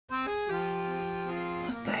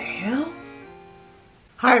hell?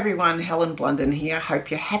 Hi everyone, Helen Blunden here.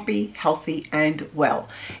 Hope you're happy, healthy and well.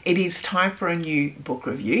 It is time for a new book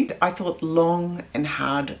review. I thought long and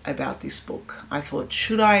hard about this book. I thought,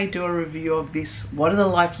 should I do a review of this? What are the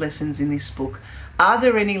life lessons in this book? Are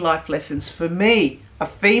there any life lessons for me, a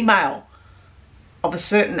female of a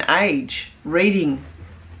certain age, reading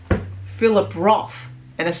Philip Roth,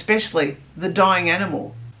 and especially The Dying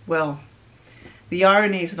Animal? Well, the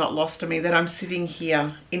irony is not lost to me that I'm sitting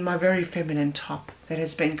here in my very feminine top that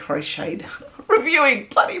has been crocheted, reviewing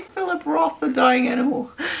bloody Philip Roth, The Dying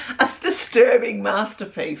Animal. A disturbing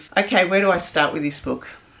masterpiece. Okay, where do I start with this book?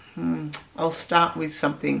 I'll start with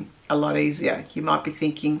something a lot easier. You might be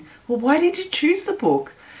thinking, well, why did you choose the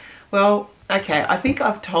book? Well, okay, I think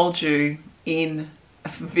I've told you in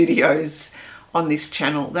videos on this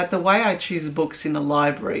channel that the way I choose books in a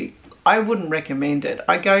library, I wouldn't recommend it.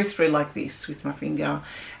 I go through like this with my finger,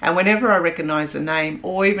 and whenever I recognize a name,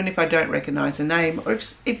 or even if I don't recognize a name, or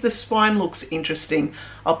if the spine looks interesting,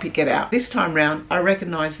 I'll pick it out. This time round, I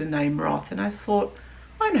recognized the name Roth, and I thought,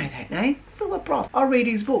 I know that name, Philip Roth. I'll read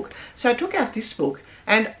his book. So I took out this book,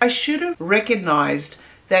 and I should have recognized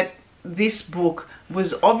that this book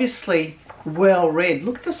was obviously well read.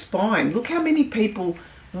 Look at the spine. Look how many people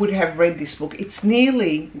would have read this book. It's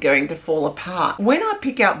nearly going to fall apart. When I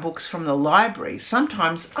pick out books from the library,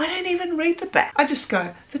 sometimes I don't even read the back. I just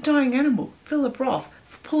go, The Dying Animal, Philip Roth,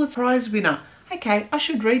 Pulitzer Prize winner. Okay, I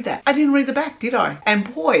should read that. I didn't read the back, did I?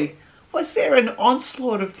 And boy, was there an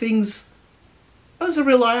onslaught of things. It was a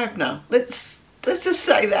real eye-opener. Let's just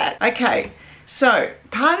say that. Okay, so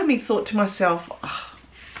part of me thought to myself, oh,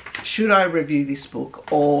 should I review this book?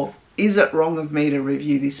 Or is it wrong of me to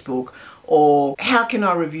review this book? Or how can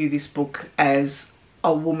I review this book as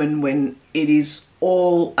a woman when it is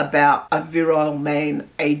all about a virile man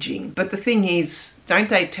aging? But the thing is, don't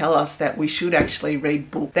they tell us that we should actually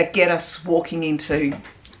read books that get us walking into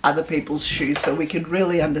other people's shoes so we can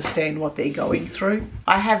really understand what they're going through?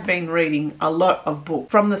 I have been reading a lot of books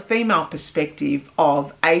from the female perspective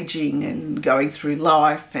of aging and going through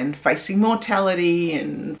life and facing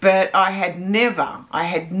mortality, but I had never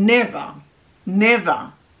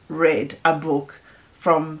read a book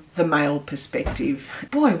from the male perspective.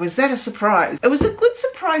 Boy, was that a surprise. It was a good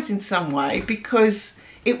surprise in some way, because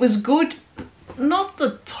it was good, not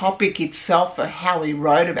the topic itself or how he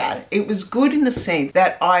wrote about it. It was good in the sense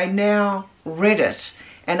that I now read it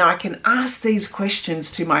and I can ask these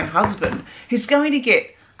questions to my husband, who's going to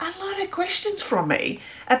get a lot of questions from me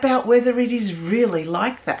about whether it is really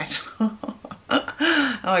like that.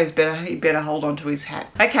 Oh, he better hold on to his hat.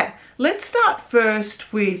 Okay, let's start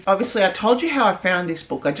first with, obviously I told you how I found this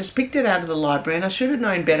book. I just picked it out of the library, and I should have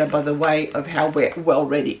known better by the way of how well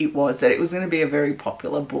read it was, that it was going to be a very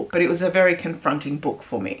popular book, but it was a very confronting book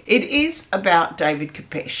for me. It is about David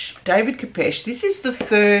Kopesh. David Kopesh, this is the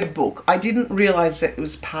third book. I didn't realize that it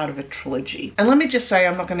was part of a trilogy. And let me just say,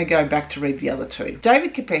 I'm not going to go back to read the other two.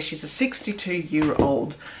 David Kopesh is a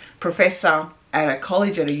 62-year-old professor at a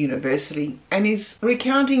college, at a university, and he's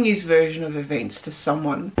recounting his version of events to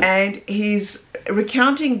someone, and he's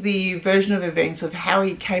recounting the version of events of how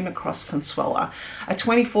he came across Consuela, a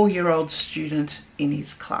 24-year-old student in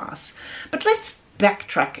his class. But let's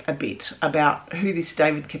backtrack a bit about who this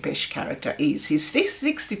David Kopesh character is. He's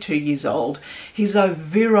 62 years old. He's a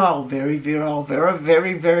virile, very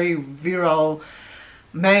virile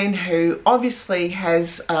man who obviously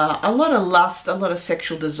has a lot of lust, a lot of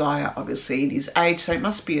sexual desire, obviously, in his age. So it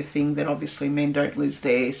must be a thing that obviously men don't lose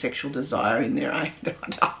their sexual desire in their age.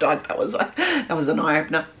 That was an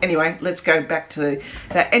eye-opener. Anyway, let's go back to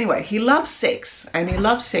that. Anyway, he loves sex, and he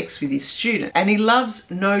loves sex with his student, and he loves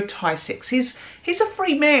no-tie sex. He's a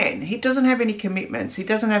free man. He doesn't have any commitments. He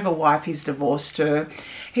doesn't have a wife. He's divorced her.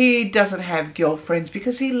 He doesn't have girlfriends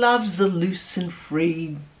because he loves the loose and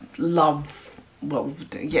free love. Well,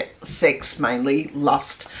 yeah, sex mainly,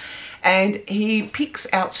 lust. And he picks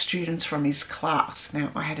out students from his class. Now,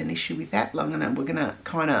 I had an issue with that long, and we're going to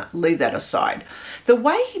kind of leave that aside. The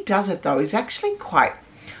way he does it, though, is actually quite,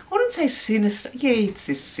 I wouldn't say sinister. Yeah, it's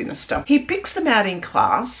this sinister. He picks them out in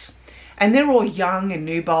class, and they're all young and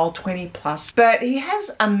nubile, 20 plus. But he has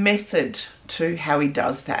a method to how he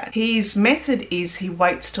does that. His method is he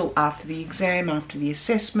waits till after the exam, after the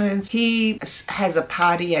assessments. He has a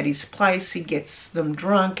party at his place. He gets them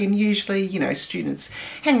drunk, and usually, you know, students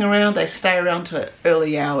hang around. They stay around to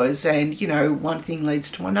early hours, and, you know, one thing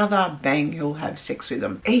leads to another. Bang, he'll have sex with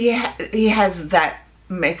them. He has that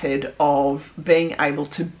method of being able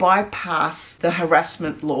to bypass the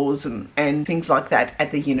harassment laws and things like that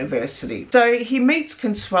at the university. So he meets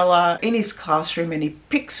Consuela in his classroom, and he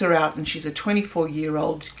picks her out, and she's a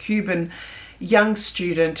 24-year-old Cuban young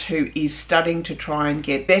student who is studying to try and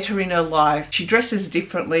get better in her life. She dresses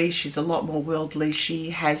differently. She's a lot more worldly.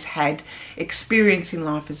 She has had experience in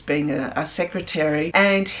life as being a secretary,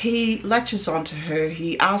 and he latches onto her.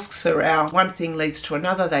 He asks her out. One thing leads to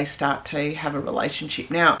another. They start to have a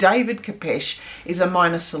relationship. Now, David Kopesh is a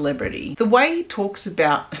minor celebrity. The way he talks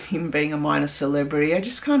about him being a minor celebrity, I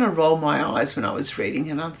just kind of roll my eyes when I was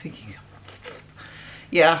reading, and I'm thinking,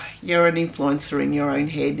 yeah, you're an influencer in your own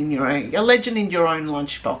head, and you're a legend in your own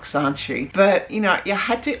lunchbox, aren't you? But, you know, I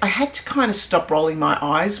had to kind of stop rolling my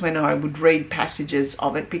eyes when I would read passages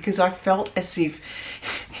of it, because I felt as if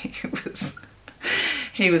he was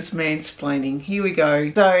mansplaining. Here we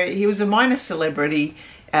go. So he was a minor celebrity.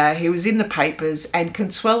 He was in the papers, and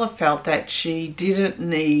Consuela felt that she didn't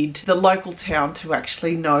need the local town to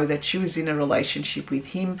actually know that she was in a relationship with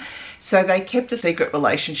him. So they kept a secret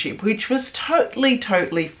relationship, which was totally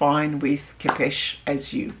fine with Kopesh,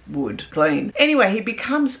 as you would glean. Anyway, he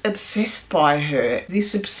becomes obsessed by her.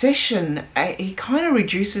 This obsession, he kind of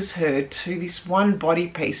reduces her to this one body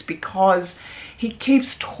piece, because he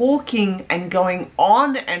keeps talking and going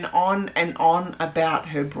on and on and on about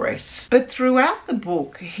her breasts. But throughout the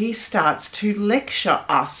book, he starts to lecture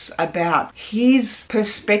us about his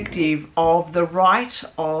perspective of the right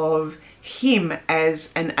of him as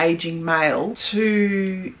an aging male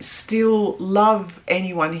to still love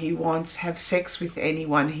anyone he wants, have sex with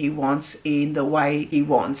anyone he wants in the way he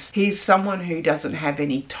wants. He's someone who doesn't have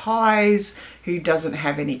any ties, who doesn't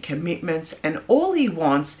have any commitments, and all he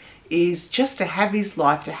wants is just to have his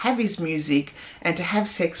life, to have his music, and to have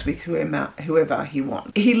sex with whoever he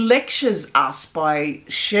wants. He lectures us by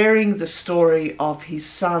sharing the story of his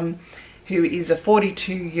son, who is a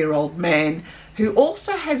 42-year-old man who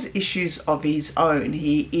also has issues of his own.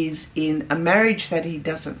 He is in a marriage that he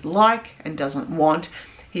doesn't like and doesn't want.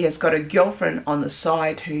 He has got a girlfriend on the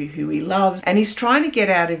side who he loves, and he's trying to get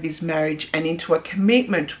out of his marriage and into a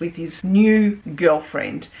commitment with his new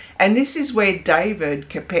girlfriend. And this is where David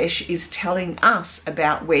Kopesh is telling us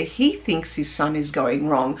about where he thinks his son is going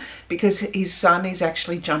wrong, because his son is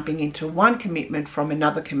actually jumping into one commitment from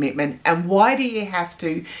another commitment. And why do you have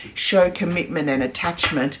to show commitment and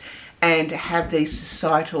attachment and have these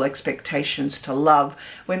societal expectations to love,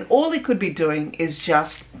 when all he could be doing is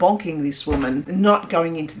just bonking this woman, not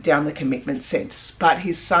going down the commitment sense? But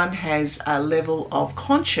his son has a level of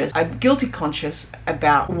a guilty conscience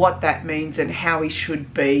about what that means and how he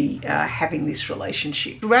should be having this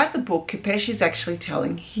relationship. Throughout the book, Kopesh is actually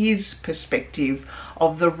telling his perspective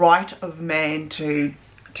of the right of man to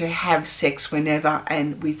have sex whenever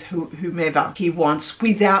and with whomever he wants,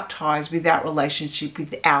 without ties, without relationship,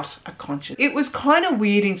 without a conscience. It was kind of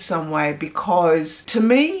weird in some way, because to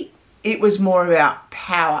me it was more about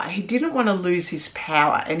power. He didn't want to lose his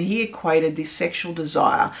power, and he equated this sexual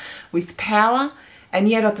desire with power. And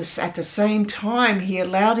yet at the same time, he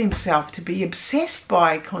allowed himself to be obsessed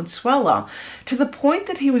by Consuela to the point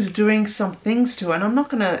that he was doing some things to her. And I'm not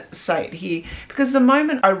going to say it here, because the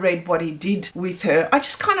moment I read what he did with her, I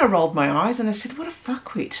just kind of rolled my eyes and I said, what a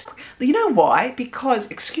fuckwit. You know why? Because,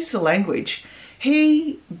 excuse the language,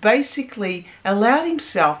 he basically allowed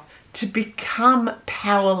himself to become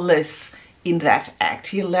powerless in that act.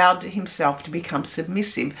 He allowed himself to become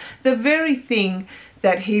submissive. The very thing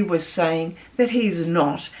that he was saying that he's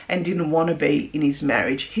not and didn't want to be in his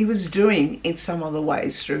marriage, he was doing in some other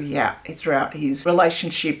ways throughout his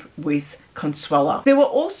relationship with Consuela. There were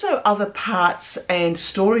also other parts and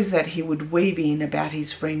stories that he would weave in about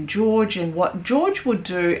his friend George and what George would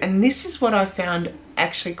do, and this is what I found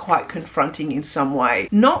actually quite confronting in some way.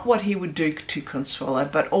 Not what he would do to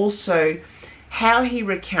Consuela, but also how he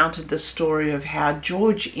recounted the story of how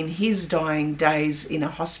George, in his dying days in a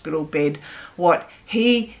hospital bed, what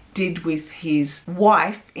he did with his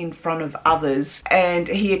wife in front of others. And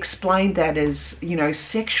he explained that as, you know,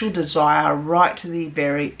 sexual desire right to the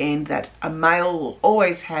very end, that a male will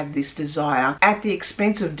always have this desire at the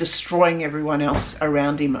expense of destroying everyone else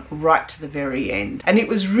around him right to the very end. And it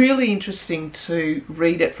was really interesting to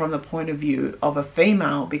read it from the point of view of a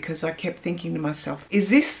female, because I kept thinking to myself, is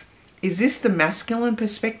this the masculine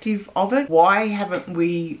perspective of it? Why haven't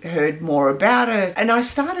we heard more about it? And I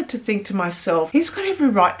started to think to myself, he's got every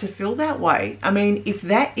right to feel that way. I mean, if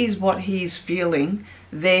that is what he's feeling,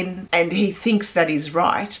 then, and he thinks that is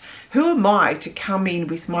right, who am I to come in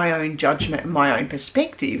with my own judgment and my own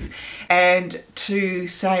perspective and to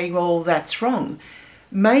say, well, that's wrong?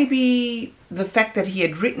 Maybe the fact that he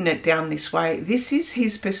had written it down this way, this is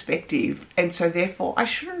his perspective, and so therefore I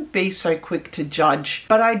shouldn't be so quick to judge.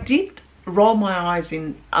 But I did roll my eyes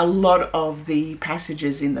in a lot of the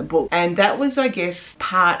passages in the book. And that was, I guess,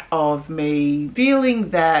 part of me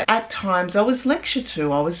feeling that at times I was lectured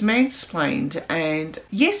to, I was mansplained. And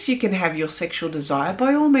yes, you can have your sexual desire,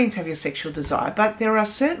 by all means have your sexual desire, but there are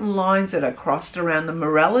certain lines that are crossed around the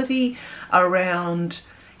morality, around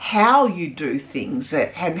how you do things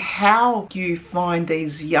and how you find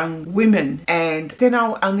these young women. And then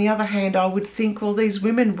on the other hand, I would think, well, these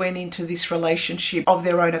women went into this relationship of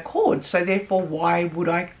their own accord, so therefore why would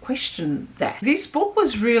I question that? This book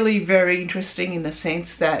was really very interesting in the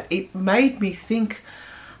sense that it made me think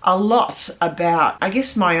a lot about, I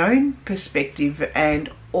guess, my own perspective, and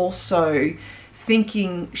also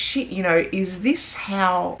thinking, shit, you know, is this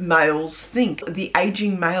how males think? The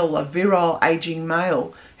aging male, a virile aging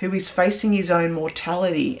male who is facing his own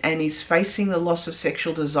mortality and is facing the loss of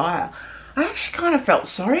sexual desire. I actually kind of felt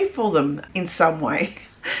sorry for them in some way.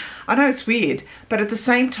 I know it's weird, but at the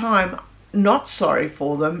same time, not sorry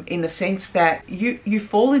for them in the sense that you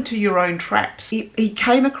fall into your own traps. He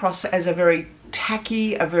came across as a very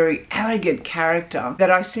tacky, a very arrogant character that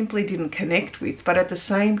I simply didn't connect with. But at the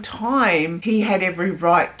same time, he had every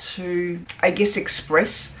right to, I guess,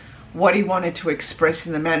 express what he wanted to express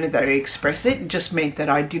in the manner that he expressed it. It just meant that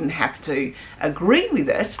I didn't have to agree with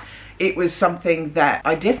it. It was something that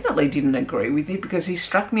I definitely didn't agree with it, because he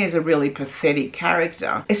struck me as a really pathetic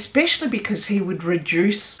character, especially because he would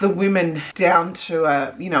reduce the women down to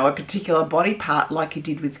a particular body part, like he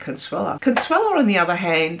did with Consuela. Consuela, on the other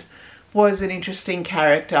hand, was an interesting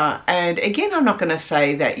character. And again, I'm not going to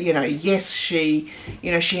say that, yes, she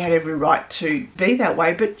had every right to be that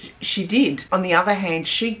way, but she did. On the other hand,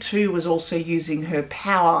 she too was also using her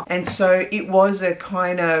power. And so it was a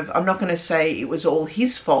kind of, I'm not going to say it was all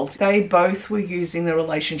his fault. They both were using the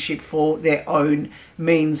relationship for their own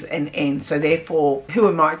means and ends. So therefore, who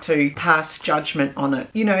am I to pass judgment on it?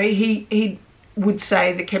 He would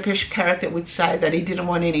say, the Kepesh character would say that he didn't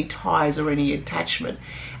want any ties or any attachment,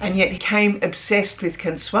 and yet he became obsessed with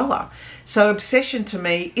Consuela. So obsession to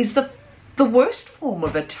me is the worst form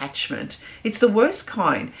of attachment. It's the worst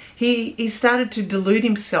kind. He started to delude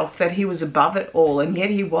himself that he was above it all, and yet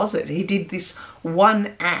he wasn't. He did this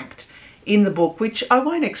one act in the book, which I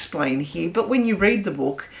won't explain here, but when you read the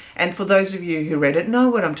book, and for those of you who read it know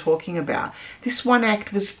what I'm talking about, this one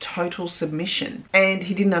act was total submission, and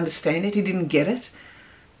he didn't understand it, he didn't get it,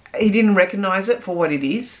 he didn't recognize it for what it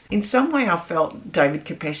is. In some way I felt David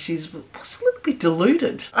Kopesh was a little bit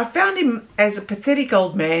deluded. I found him as a pathetic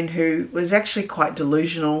old man who was actually quite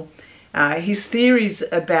delusional. His theories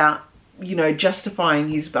about, justifying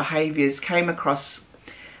his behaviors came across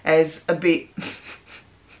as a bit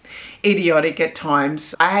idiotic at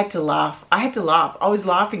times. I had to laugh. I was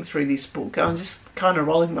laughing through this book. I'm just kind of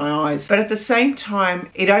rolling my eyes. But at the same time,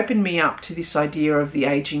 it opened me up to this idea of the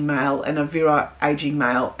aging male and a virile aging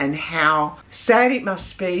male, and how sad it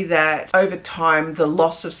must be that over time the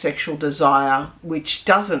loss of sexual desire, which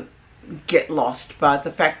doesn't get lost, but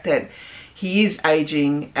the fact that he is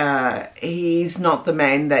aging, he's not the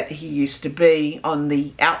man that he used to be on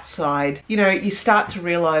the outside. You start to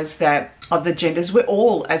realize that of the genders, we're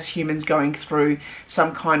all, as humans, going through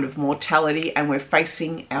some kind of mortality, and we're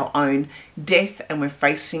facing our own death, and we're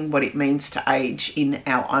facing what it means to age in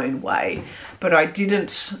our own way. But I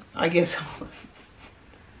guess,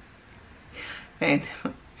 man,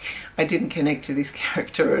 I didn't connect to this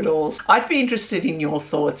character at all. I'd be interested in your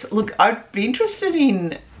thoughts. Look, I'd be interested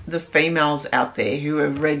in the females out there who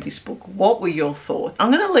have read this book. What were your thoughts? I'm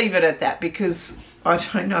going to leave it at that, because I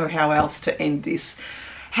don't know how else to end this.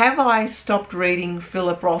 Have I stopped reading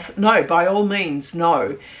Philip Roth? No, by all means,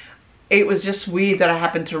 no. It was just weird that I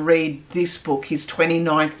happened to read this book, his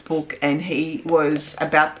 29th book, and he was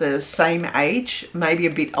about the same age, maybe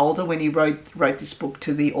a bit older, when he wrote this book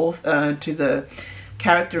to the author, to the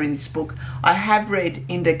character in this book. I have read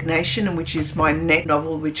Indignation, which is my next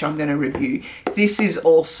novel, which I'm going to review. This is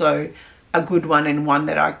also a good one, and one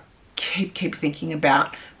that I keep thinking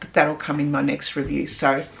about, but that'll come in my next review.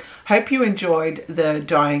 So hope you enjoyed The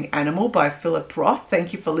Dying Animal by Philip Roth.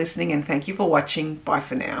 Thank you for listening, and thank you for watching. Bye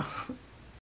for now.